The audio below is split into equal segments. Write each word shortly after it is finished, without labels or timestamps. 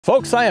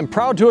Folks, I am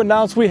proud to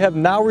announce we have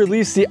now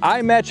released the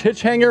iMatch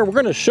hitch hanger. We're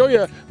going to show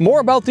you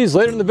more about these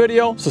later in the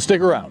video, so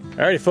stick around.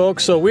 Alrighty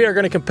folks, so we are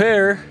going to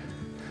compare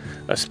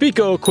a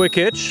Speeco Quick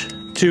Hitch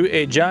to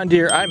a John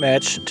Deere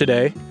iMatch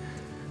today.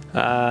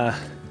 Gotta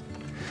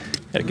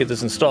get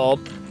this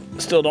installed.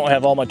 Still don't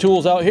have all my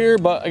tools out here,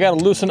 but I gotta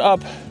loosen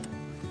up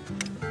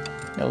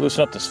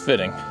this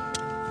fitting.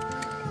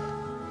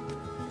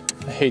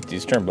 I hate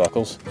these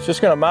turnbuckles. It's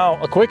just gonna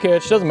mount a quick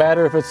hitch. Doesn't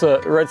matter if it's a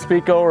red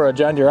Speeco or a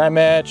John Deere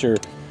iMatch or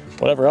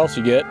whatever else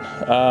you get.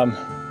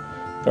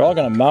 They're all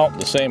gonna mount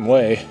the same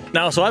way.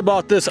 Now, so I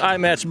bought this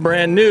iMatch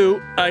brand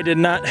new. I did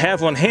not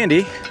have one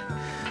handy,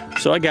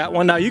 so I got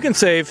one. Now you can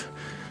save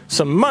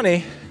some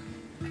money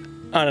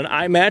on an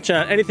iMatch,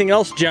 on anything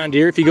else John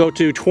Deere. If you go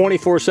to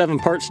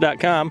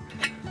 247parts.com,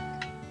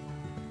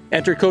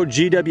 enter code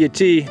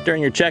GWT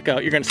during your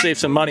checkout, you're gonna save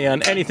some money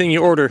on anything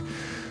you order.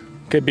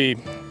 Could be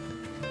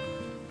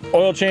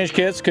oil change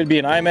kits, could be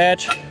an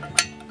iMatch,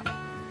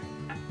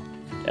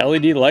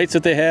 LED lights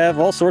that they have,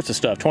 all sorts of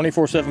stuff.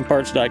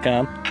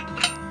 247parts.com.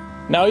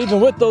 Now,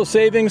 even with those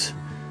savings,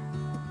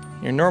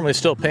 you're normally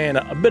still paying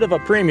a bit of a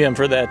premium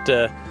for that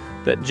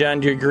John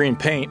Deere green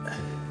paint.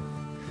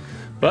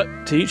 But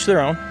to each their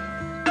own.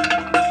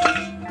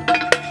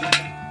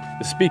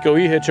 The Speeco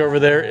eHitch over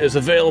there is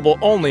available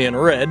only in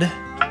red.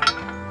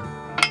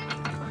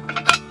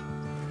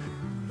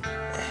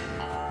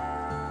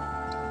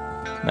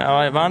 Now,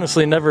 I've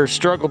honestly never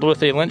struggled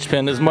with a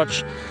linchpin as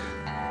much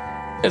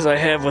as I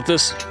have with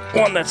this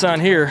one that's on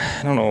here.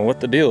 I don't know what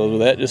the deal is with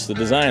that, just the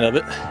design of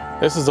it.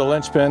 This is a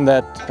linchpin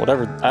that,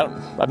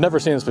 I've never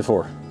seen this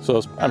before,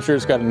 so I'm sure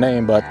it's got a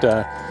name, but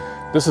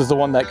this is the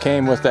one that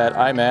came with that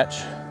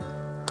iMatch.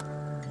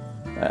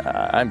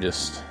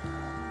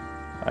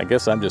 I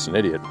guess I'm just an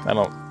idiot. I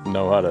don't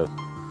know how to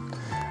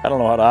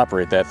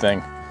operate that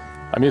thing.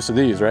 I'm used to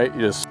these, right? You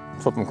just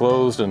flip them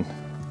closed and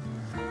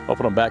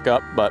open them back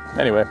up. But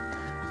anyway,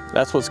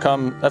 that's what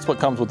comes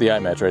with the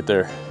iMatch right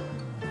there.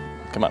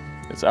 Come on,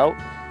 it's out.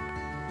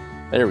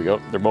 There we go.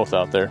 They're both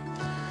out there.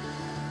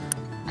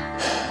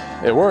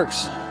 It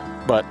works,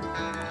 but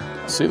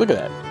see, look at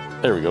that.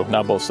 There we go.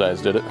 Now both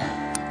sides did it.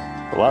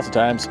 But lots of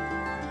times,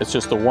 it's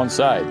just the one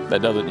side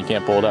that does it and you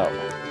can't pull it out.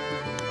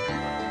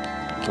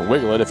 You can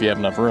wiggle it if you have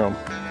enough room.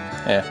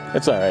 Yeah,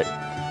 it's all right.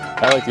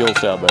 I like the old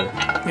style better.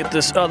 Get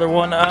this other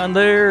one on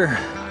there.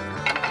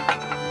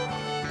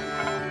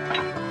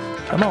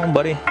 Come on,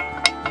 buddy.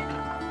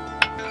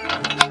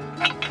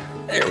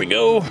 There we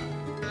go.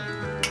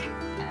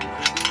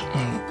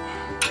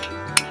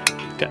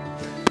 Okay,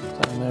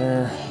 it's on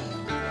there.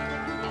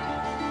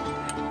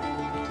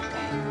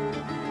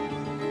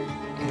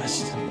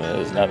 That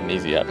is not an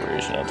easy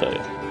operation, I'll tell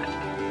you.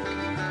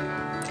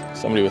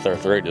 Somebody with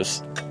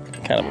arthritis,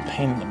 kind of a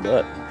pain in the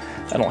butt.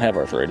 I don't have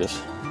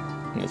arthritis,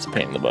 and it's a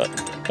pain in the butt.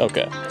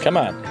 Okay, come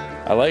on.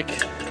 I like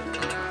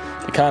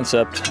the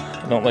concept.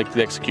 I don't like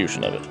the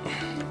execution of it.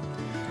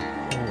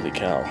 Holy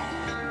cow.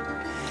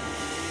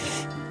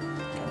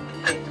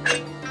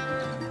 Okay.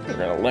 We're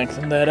gonna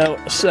lengthen that out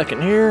a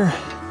second here.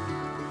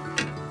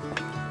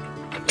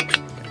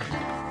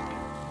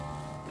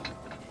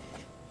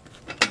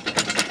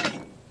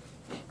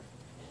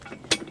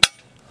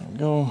 There we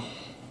go.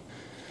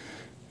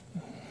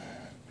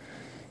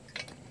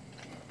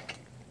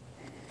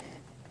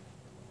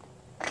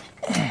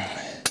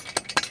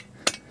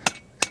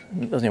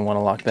 It doesn't even want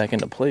to lock back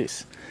into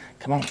place.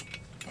 Come on.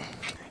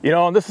 You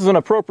know, this is an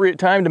appropriate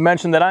time to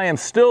mention that I am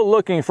still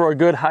looking for a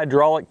good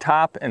hydraulic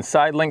top and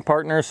side link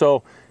partner.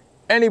 So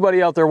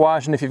anybody out there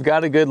watching, if you've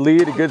got a good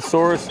lead, a good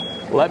source,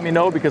 let me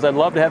know, because I'd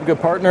love to have a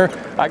good partner.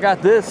 I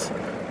got this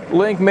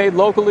link made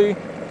locally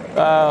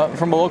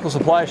from a local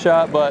supply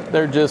shop, but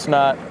they're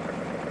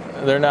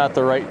not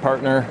the right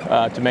partner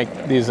to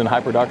make these in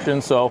high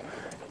production. So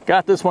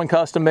got this one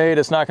custom made.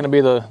 It's not going to be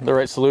the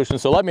right solution,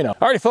 so let me know.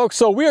 Alrighty folks,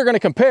 so we are going to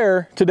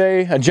compare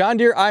today a John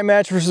Deere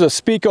iMatch versus a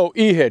Speeco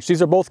eHitch.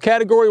 These are both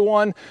category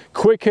 1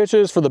 quick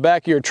hitches for the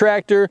back of your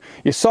tractor.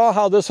 You saw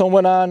how this one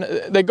went on.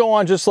 They go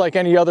on just like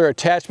any other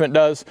attachment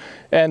does,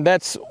 and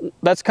that's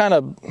kind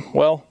of,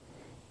 well,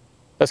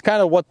 that's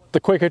kind of what the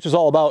quick hitch is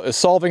all about, is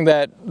solving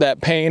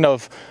that pain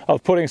of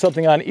putting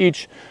something on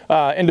each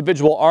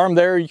individual arm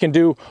there. You can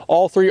do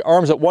all 3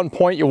 arms at one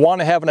point. You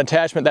want to have an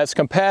attachment that's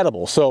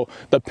compatible, so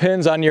the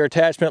pins on your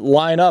attachment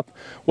line up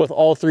with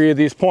all 3 of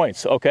these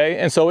points, okay?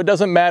 And so it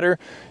doesn't matter.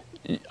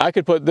 I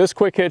could put this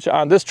quick hitch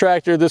on this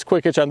tractor, this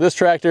quick hitch on this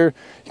tractor.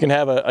 You can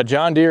have a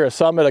John Deere, a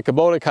Summit, a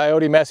Kubota,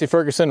 Coyote, Massey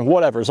Ferguson,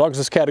 whatever, as long as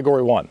it's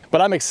category 1. But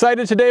I'm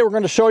excited today. We're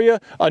going to show you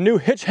a new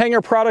hitch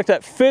hanger product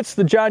that fits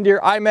the John Deere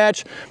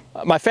iMatch.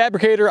 My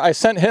fabricator, I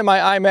sent him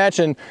my iMatch,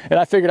 and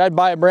I figured I'd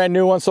buy a brand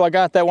new one, so I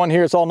got that one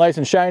here. It's all nice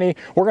and shiny.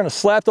 We're going to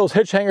slap those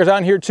hitch hangers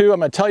on here too. I'm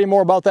going to tell you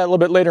more about that a little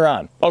bit later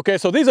on. Okay,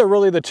 so these are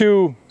really the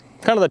two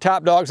kind of the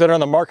top dogs that are on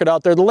the market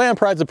out there. The Lamb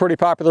Pride's a pretty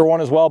popular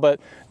one as well,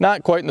 but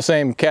not quite in the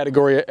same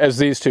category as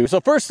these two. So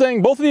first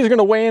thing, both of these are going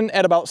to weigh in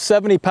at about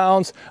 70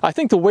 pounds. I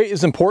think the weight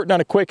is important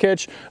on a quick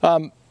hitch.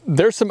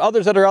 There's some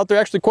others that are out there,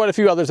 actually quite a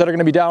few others that are going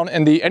to be down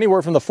in the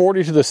anywhere from the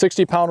 40 to the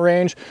 60 pound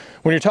range.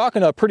 When you're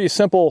talking a pretty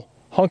simple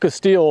hunk of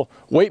steel,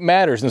 weight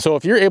matters. And so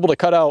if you're able to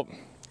cut out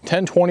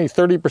 10, 20,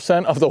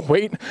 30% of the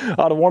weight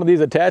out of one of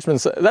these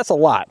attachments, that's a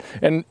lot.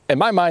 And in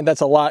my mind,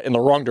 that's a lot in the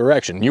wrong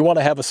direction. You want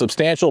to have a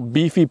substantial,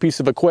 beefy piece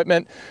of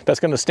equipment that's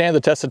going to stand the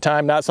test of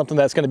time, not something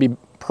that's going to be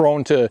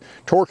prone to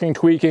torquing,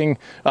 tweaking,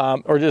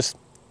 or just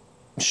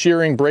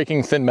shearing,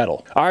 breaking thin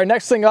metal. All right,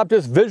 next thing up,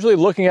 just visually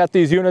looking at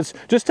these units,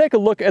 just take a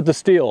look at the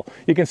steel.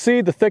 You can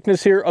see the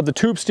thickness here of the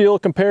tube steel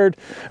compared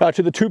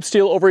to the tube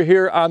steel over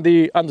here on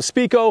the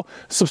Speeco.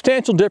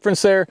 Substantial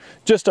difference there.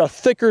 Just a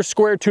thicker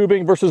square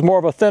tubing versus more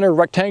of a thinner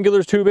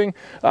rectangular tubing.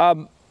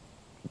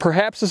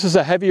 Perhaps this is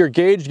a heavier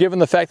gauge given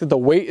the fact that the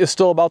weight is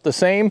still about the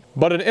same,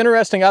 but an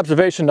interesting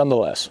observation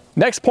nonetheless.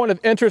 Next point of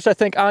interest, I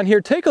think, on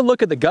here, take a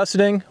look at the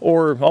gusseting,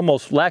 or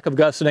almost lack of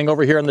gusseting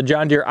over here on the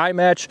John Deere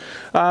iMatch.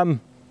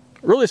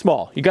 Really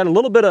small. You got a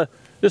little bit of,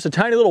 just a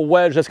tiny little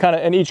wedge that's kind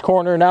of in each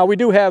corner. Now we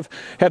do have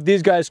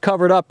these guys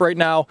covered up right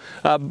now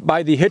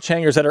by the hitch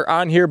hangers that are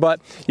on here, but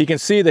you can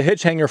see the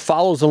hitch hanger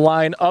follows the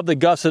line of the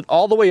gusset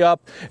all the way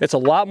up. It's a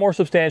lot more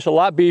substantial, a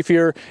lot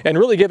beefier, and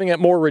really giving it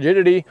more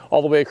rigidity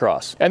all the way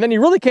across. And then you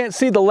really can't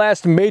see the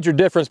last major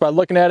difference by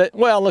looking at it.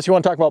 Well, unless you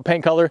want to talk about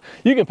paint color,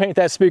 you can paint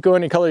that Speeco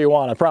any color you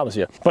want, I promise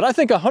you. But I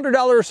think $100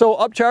 or so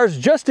upcharge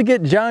just to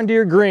get John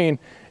Deere green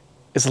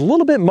is a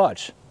little bit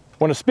much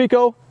when a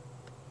Speeco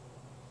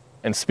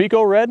and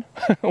Speeco red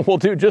will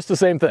do just the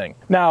same thing.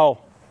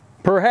 Now,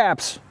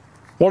 perhaps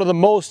one of the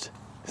most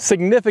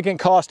significant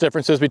cost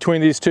differences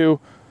between these two,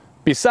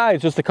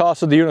 besides just the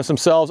cost of the units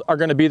themselves, are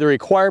going to be the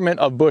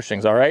requirement of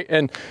bushings, all right?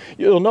 And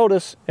you'll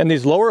notice in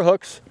these lower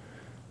hooks,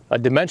 a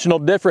dimensional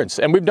difference.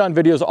 And we've done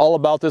videos all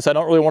about this. I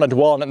don't really want to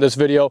dwell on it in this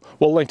video.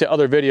 We'll link to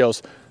other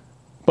videos.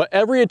 But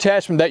every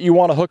attachment that you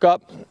want to hook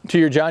up to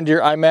your John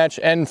Deere iMatch,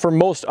 and for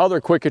most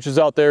other quick hitches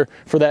out there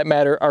for that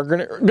matter, are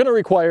going to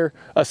require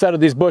a set of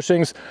these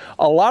bushings.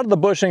 A lot of the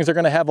bushings are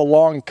going to have a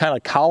long kind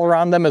of collar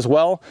on them as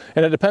well,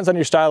 and it depends on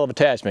your style of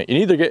attachment. You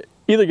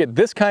either get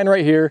this kind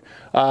right here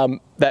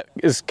that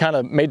is kind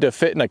of made to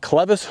fit in a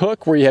clevis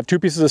hook where you have two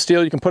pieces of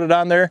steel, you can put it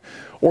on there,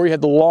 or you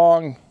have the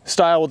long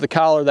style with the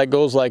collar that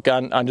goes like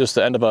on just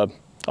the end of a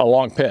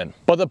long pin.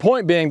 But the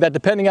point being that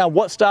depending on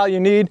what style you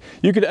need,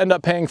 you could end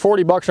up paying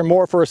 40 bucks or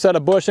more for a set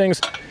of bushings.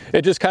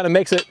 It just kind of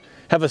makes it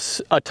have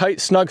a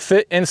tight, snug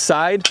fit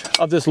inside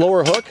of this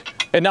lower hook.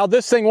 And now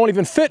this thing won't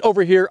even fit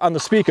over here on the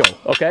Speeco,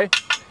 okay?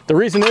 The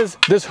reason is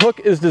this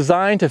hook is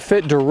designed to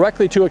fit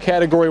directly to a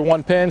category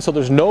 1 pin, so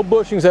there's no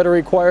bushings that are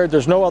required.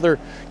 There's no other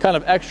kind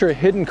of extra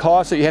hidden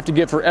costs that you have to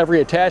get for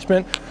every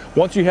attachment.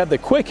 Once you have the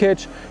quick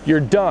hitch,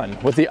 you're done.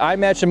 With the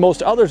iMatch and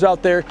most others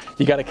out there,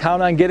 you got to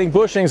count on getting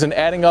bushings and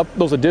adding up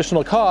those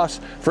additional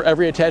costs for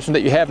every attachment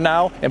that you have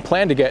now and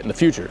plan to get in the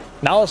future.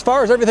 Now, as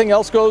far as everything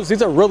else goes,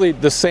 these are really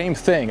the same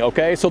thing,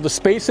 okay? So the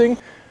spacing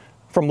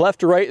from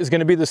left to right is going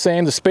to be the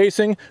same. The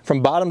spacing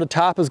from bottom to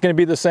top is going to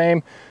be the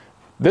same.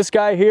 This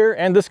guy here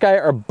and this guy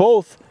are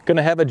both going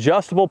to have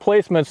adjustable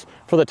placements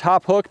for the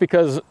top hook,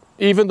 because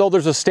even though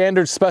there's a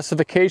standard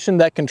specification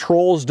that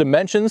controls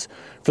dimensions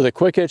for the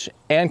quick hitch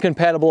and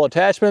compatible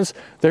attachments,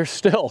 there's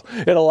still,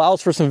 it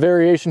allows for some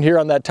variation here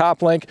on that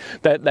top link,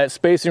 that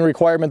spacing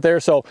requirement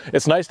there. So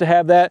it's nice to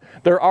have that.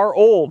 There are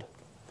old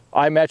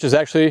iMatches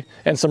actually,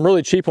 and some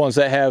really cheap ones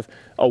that have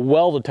a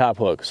welded top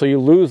hook. So you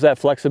lose that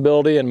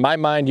flexibility. In my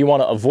mind, you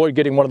want to avoid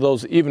getting one of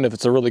those, even if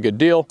it's a really good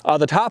deal.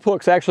 The top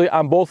hooks actually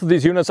on both of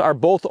these units are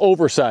both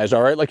oversized,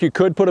 all right? Like you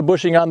could put a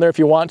bushing on there if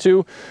you want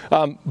to,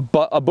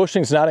 but a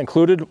bushing's not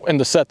included in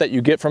the set that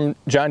you get from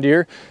John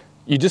Deere.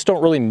 You just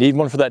don't really need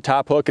one for that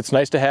top hook. It's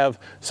nice to have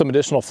some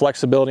additional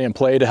flexibility and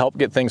play to help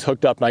get things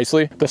hooked up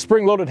nicely. The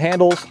spring-loaded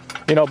handles,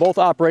 you know, both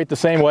operate the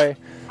same way.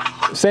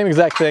 Same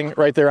exact thing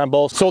right there on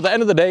both. So at the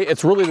end of the day,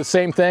 it's really the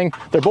same thing.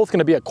 They're both going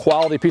to be a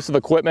quality piece of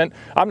equipment.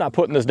 I'm not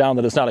putting this down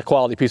that it's not a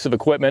quality piece of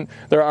equipment.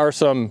 There are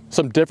some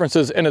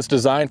differences in its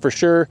design for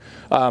sure.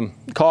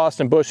 Cost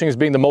and bushings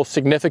being the most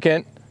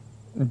significant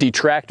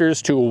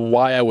detractors to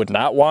why I would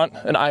not want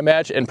an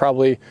iMatch, and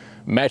probably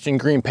matching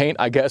green paint,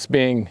 I guess,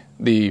 being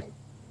the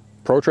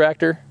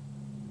protractor.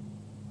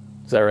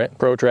 Is that right?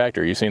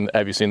 Protractor.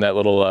 Have you seen that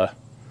little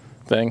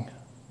thing?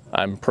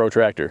 I'm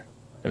protractor,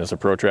 and it's a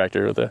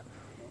protractor with a.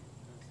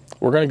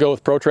 We're going to go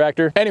with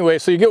protractor. Anyway,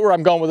 so you get where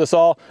I'm going with this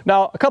all.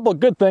 Now, a couple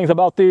of good things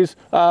about these.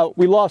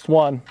 We lost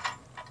one.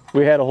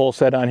 We had a whole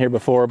set on here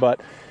before,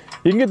 but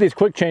you can get these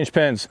quick change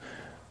pins.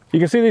 You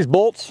can see these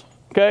bolts,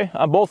 okay,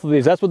 on both of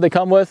these. That's what they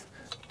come with.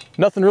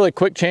 Nothing really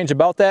quick change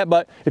about that,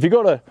 but if you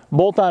go to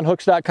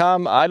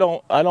boltonhooks.com, I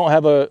don't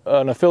have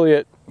an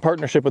affiliate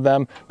partnership with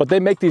them, but they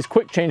make these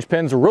quick change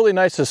pins really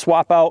nice to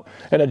swap out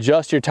and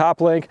adjust your top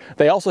link.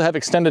 They also have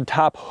extended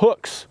top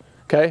hooks,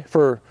 okay,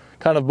 for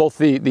kind of both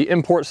the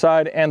import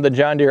side and the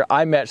John Deere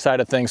iMatch side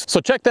of things.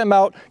 So check them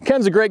out.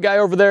 Ken's a great guy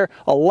over there.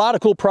 A lot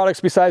of cool products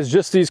besides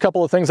just these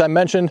couple of things I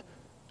mentioned.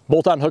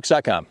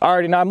 boltonhooks.com.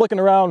 Alrighty, now I'm looking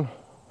around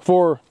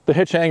for the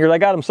hitch hangers. I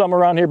got them some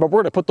around here, but we're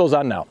going to put those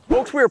on now.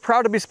 Folks, we are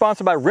proud to be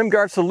sponsored by Rim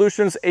Guard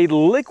Solutions, a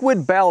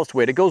liquid ballast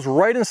weight. It goes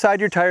right inside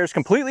your tires,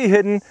 completely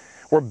hidden,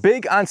 We're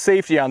big on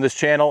safety on this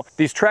channel.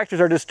 These tractors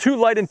are just too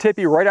light and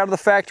tippy right out of the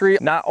factory.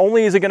 Not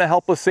only is it gonna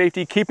help with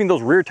safety, keeping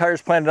those rear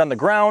tires planted on the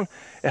ground,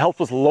 it helps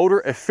with loader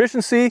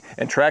efficiency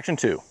and traction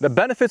too. The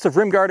benefits of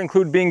rim guard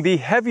include being the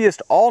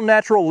heaviest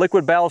all-natural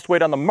liquid ballast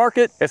weight on the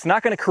market. It's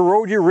not gonna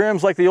corrode your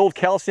rims like the old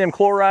calcium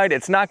chloride.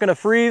 It's not gonna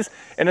freeze,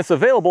 and it's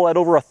available at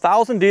over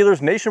 1,000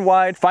 dealers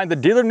nationwide. Find the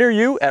dealer near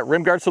you at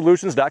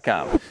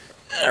rimguardsolutions.com.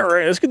 All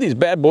right, let's get these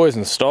bad boys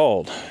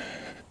installed.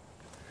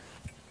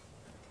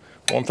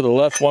 One for the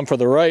left, one for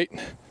the right.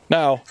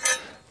 Now,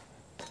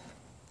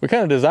 we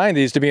kind of designed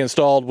these to be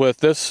installed with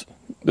this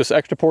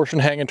extra portion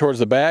hanging towards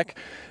the back.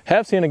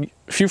 Have seen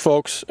a few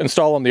folks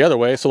install them the other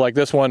way, so like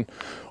this one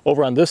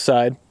over on this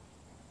side,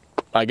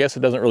 I guess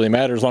it doesn't really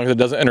matter as long as it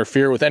doesn't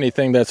interfere with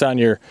anything that's on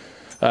your,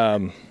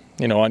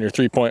 you know, on your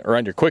 3-point, or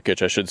on your quick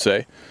hitch, I should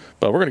say.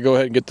 But we're gonna go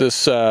ahead and get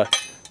this,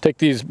 take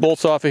these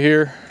bolts off of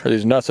here, or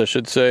these nuts, I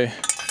should say.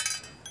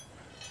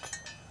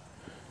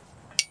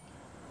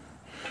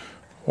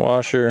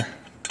 Washer.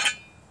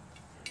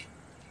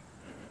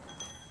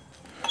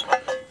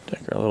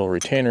 Take our little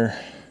retainer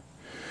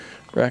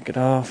bracket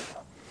off.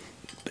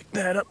 Pick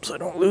that up so I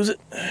don't lose it.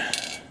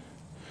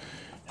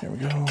 There we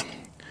go.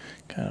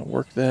 Kind of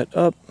work that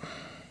up.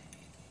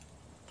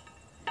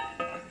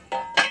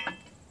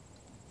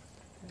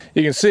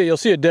 You can see, you'll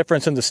see a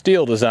difference in the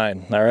steel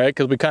design, all right?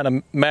 Because we kind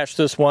of matched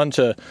this one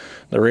to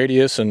the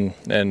radius and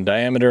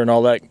diameter and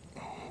all that,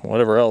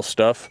 whatever else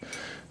stuff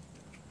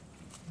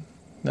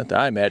that the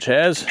iMatch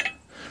has.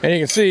 And you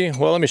can see,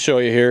 well, let me show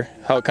you here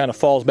how it kind of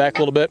falls back a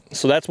little bit.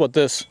 So that's what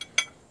this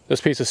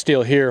piece of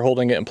steel here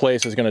holding it in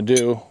place is going to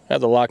do.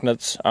 Have the lock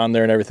nuts on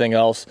there and everything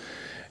else.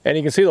 And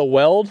you can see the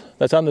weld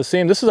that's on the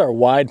seam. This is our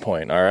wide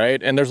point, all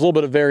right? And there's a little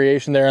bit of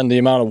variation there in the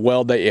amount of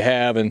weld that you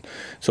have. And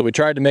so we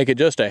tried to make it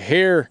just a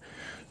hair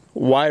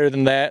wider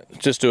than that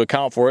just to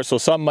account for it. So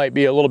some might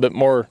be a little bit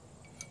more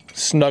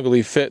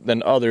snugly fit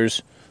than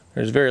others.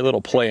 There's very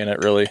little play in it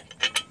really,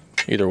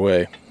 either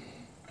way.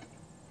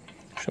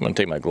 I'm gonna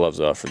take my gloves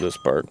off for this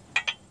part.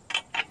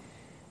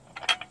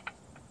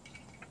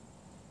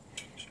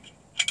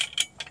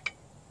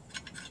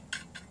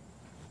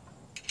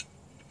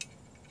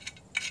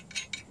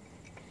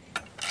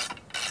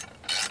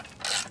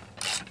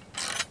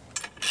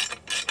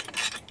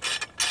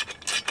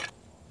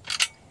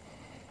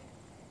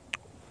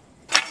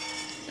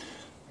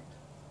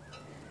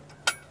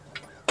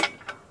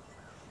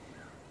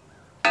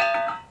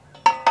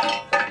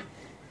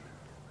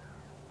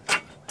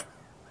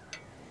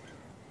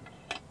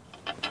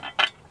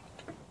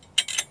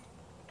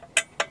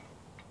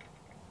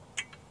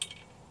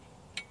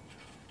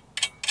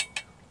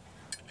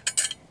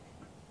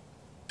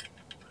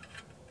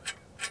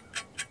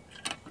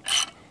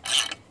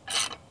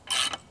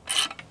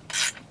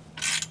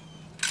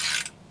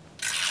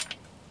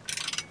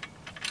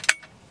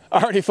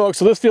 Alrighty folks,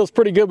 so this feels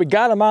pretty good. We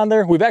got them on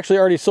there. We've actually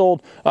already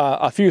sold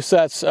a few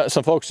sets.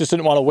 Some folks just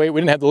didn't want to wait.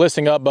 We didn't have the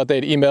listing up, but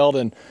they'd emailed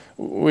and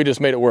we just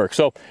made it work.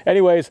 So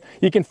anyways,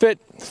 you can fit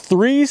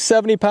 3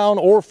 70-pound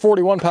or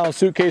 41-pound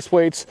suitcase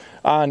weights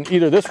on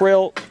either this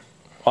rail,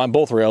 on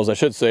both rails I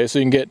should say. So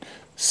you can get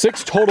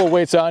 6 total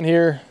weights on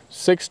here.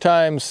 6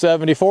 times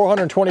 70,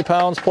 420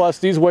 pounds, plus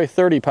these weigh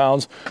 30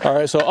 pounds. All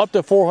right, so up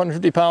to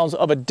 450 pounds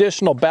of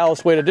additional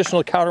ballast weight,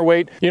 additional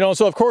counterweight. You know,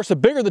 so of course, the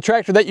bigger the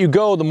tractor that you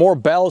go, the more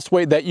ballast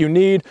weight that you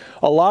need.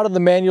 A lot of the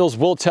manuals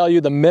will tell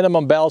you the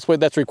minimum ballast weight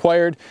that's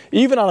required.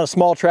 Even on a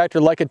small tractor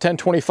like a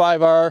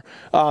 1025R,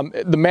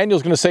 the manual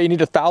is gonna say you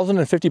need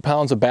 1,050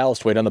 pounds of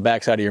ballast weight on the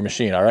backside of your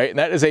machine, all right? And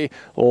that is a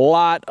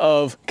lot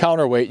of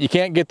counterweight. You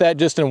can't get that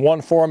just in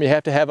one form. You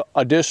have to have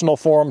additional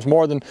forms,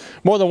 more than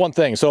one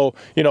thing. So,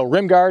 you know,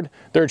 rim guard,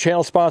 they're a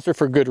channel sponsor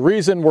for good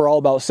reason. We're all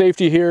about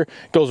safety here.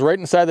 Goes right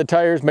inside the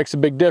tires, makes a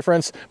big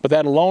difference, but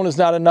that alone is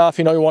not enough.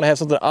 You know, you want to have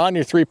something on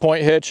your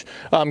 3-point hitch.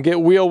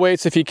 Get wheel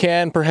weights if you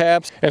can,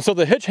 perhaps. And so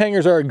the hitch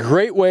hangers are a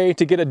great way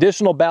to get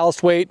additional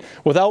ballast weight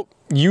without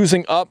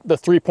using up the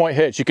 3-point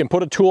hitch. You can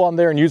put a tool on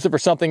there and use it for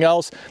something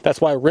else.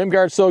 That's why rim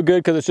guard's so good,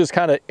 because it's just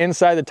kind of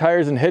inside the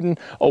tires and hidden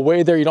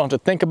away there. You don't have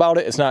to think about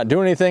it. It's not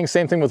doing anything.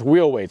 Same thing with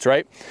wheel weights,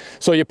 right?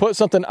 So you put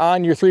something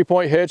on your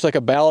 3-point hitch, like a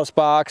ballast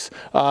box.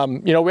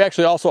 You know, we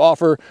actually also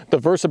offer the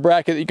Versa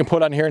bracket that you can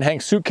put on here and hang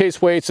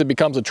suitcase weights. It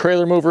becomes a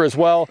trailer mover as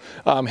well.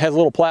 Has a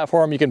little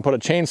platform. You can put a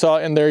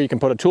chainsaw in there. You can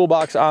put a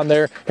toolbox on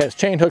there. Has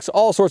chain hooks,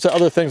 all sorts of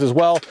other things as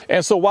well.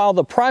 And so while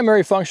the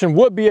primary function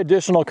would be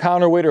additional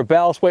counterweight or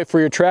ballast weight for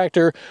your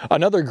tractor,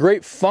 another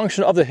great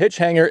function of the hitch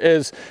hanger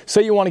is,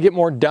 say you want to get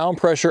more down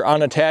pressure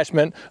on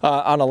attachment,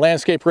 on a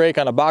landscape rake,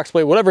 on a box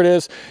blade, whatever it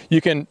is,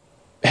 you can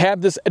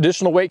have this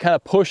additional weight kind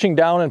of pushing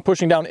down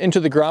into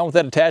the ground with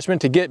that attachment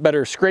to get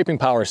better scraping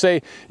power.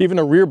 Say even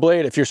a rear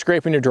blade, if you're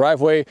scraping your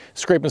driveway,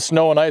 scraping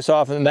snow and ice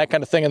off and that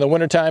kind of thing in the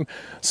wintertime,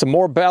 some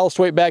more ballast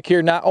weight back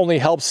here not only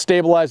helps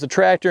stabilize the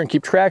tractor and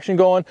keep traction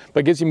going,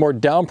 but gives you more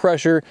down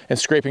pressure and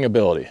scraping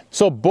ability.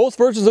 So both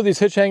versions of these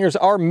hitch hangers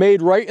are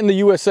made right in the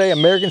USA,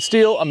 American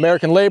steel,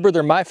 American labor.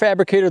 They're my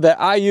fabricator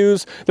that I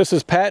use. This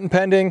is patent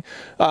pending.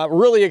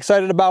 Really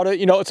excited about it.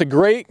 You know, it's a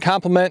great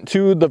complement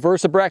to the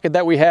Versa bracket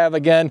that we have.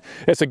 Again,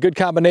 It's a good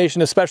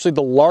combination, especially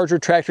the larger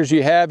tractors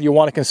you have. You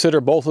want to consider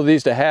both of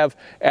these to have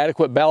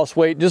adequate ballast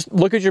weight. Just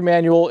look at your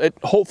manual. It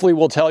hopefully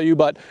will tell you,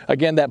 but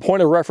again, that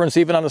point of reference,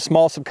 even on a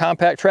small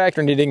subcompact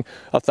tractor needing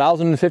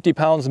 1,050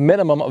 pounds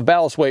minimum of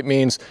ballast weight,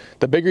 means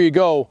the bigger you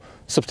go,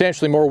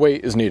 substantially more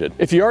weight is needed.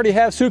 If you already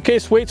have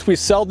suitcase weights, we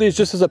sell these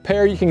just as a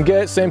pair you can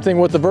get. Same thing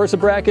with the Versa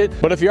bracket.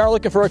 But if you are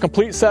looking for a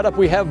complete setup,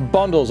 we have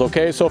bundles,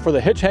 okay? So for the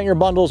hitch hanger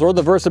bundles or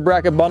the Versa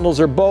bracket bundles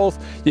or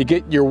both, you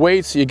get your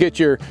weights, you get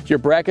your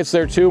brackets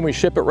there too, and we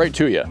ship it right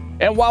to you.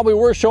 And while we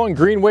were showing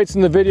green weights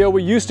in the video,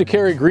 we used to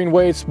carry green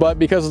weights, but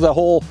because of that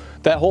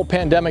whole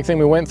pandemic thing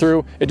we went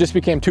through, it just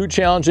became too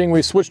challenging.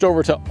 We switched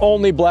over to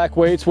only black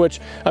weights, which,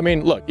 I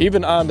mean, look,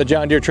 even on the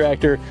John Deere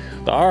tractor,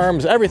 the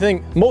arms,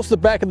 everything, most of the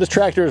back of this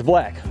tractor is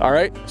black, all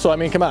right? So, I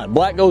mean, come on,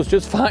 black goes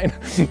just fine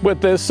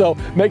with this, so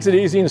makes it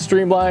easy and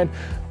streamlined.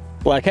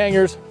 Black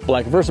hangers,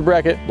 black Versa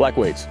bracket, black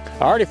weights.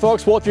 Alrighty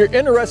folks, well if you're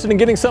interested in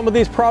getting some of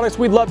these products,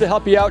 we'd love to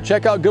help you out.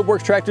 Check out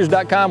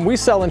goodworkstractors.com. We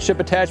sell and ship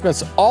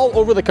attachments all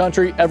over the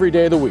country every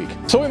day of the week.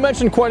 So we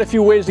mentioned quite a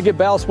few ways to get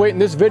ballast weight in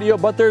this video,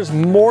 but there's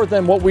more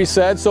than what we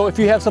said. So if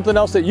you have something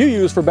else that you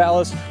use for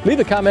ballast, leave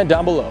a comment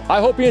down below. I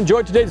hope you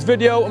enjoyed today's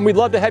video, and we'd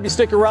love to have you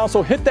stick around,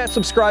 so hit that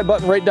subscribe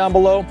button right down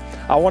below.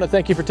 I want to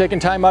thank you for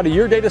taking time out of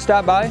your day to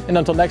stop by, and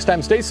until next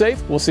time, stay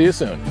safe. We'll see you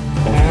soon.